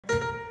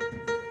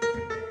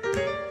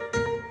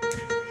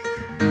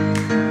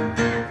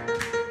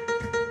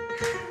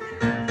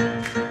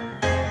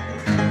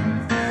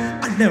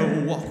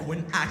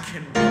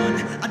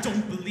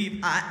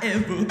I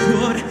ever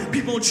could.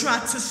 People try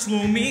to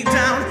slow me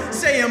down,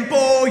 saying,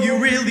 boy, you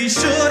really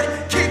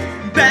should kick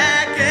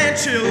back and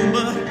chill,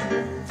 but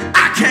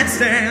I can't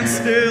stand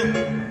still.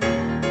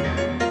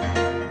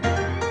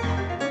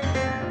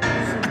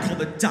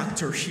 The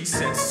doctor, he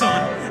said,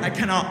 son, I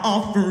cannot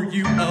offer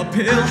you a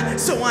pill,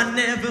 so I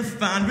never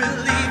found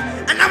relief,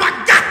 and now I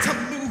got to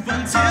move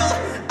until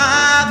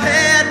I've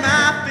had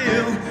my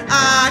fill.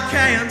 I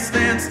can't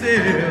stand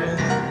still.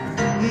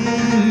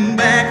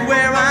 Back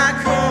where I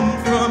come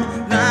from,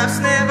 life's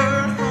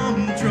never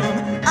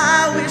humdrum.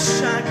 I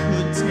wish I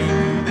could take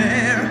you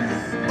there.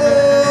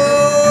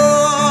 Oh,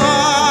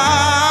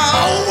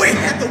 we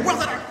had the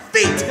world at our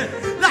feet.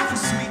 Life was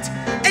sweet,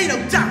 ain't no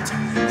doubt.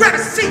 Grab a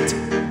seat.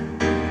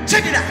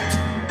 Check it out.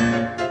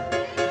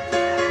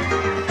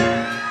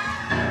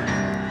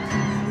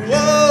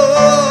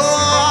 Whoa,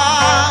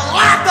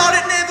 I thought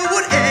it never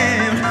would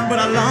end, but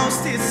I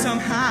lost it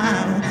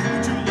somehow.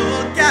 Would you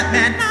look at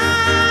me now?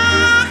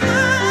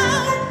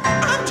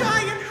 I'm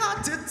trying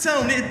hard to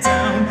tone it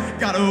down.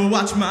 Gotta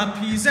watch my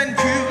P's and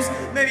Q's.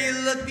 Maybe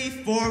look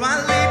before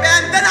I leave,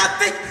 and then I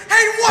think,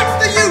 hey, what's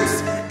the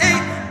use?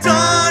 Ain't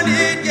done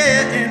it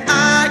yet, and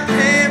I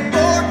can't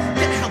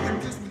forget how it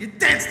feels when you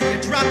dance till you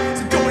drop.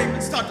 So don't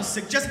even start to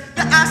suggest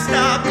that I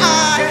stop.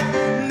 I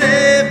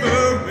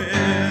never will.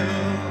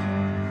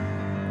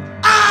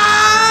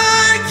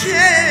 I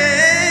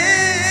can't.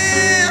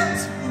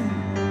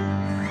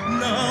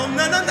 No,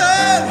 no, no, no.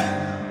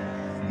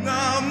 No,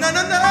 no,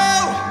 no, no.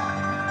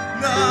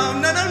 No,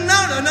 no, no, no,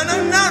 no, no, no,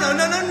 no,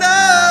 no, no, no,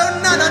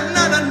 no, no,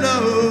 no, no, no.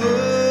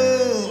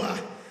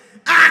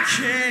 I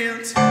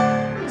can't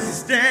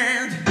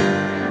stand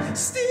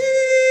still.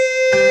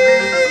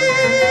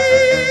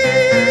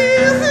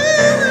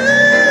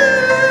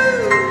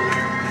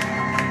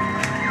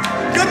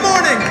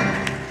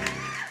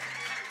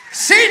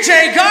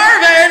 CJ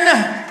Garbin!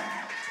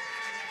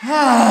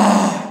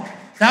 Ah,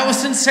 that was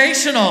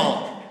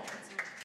sensational.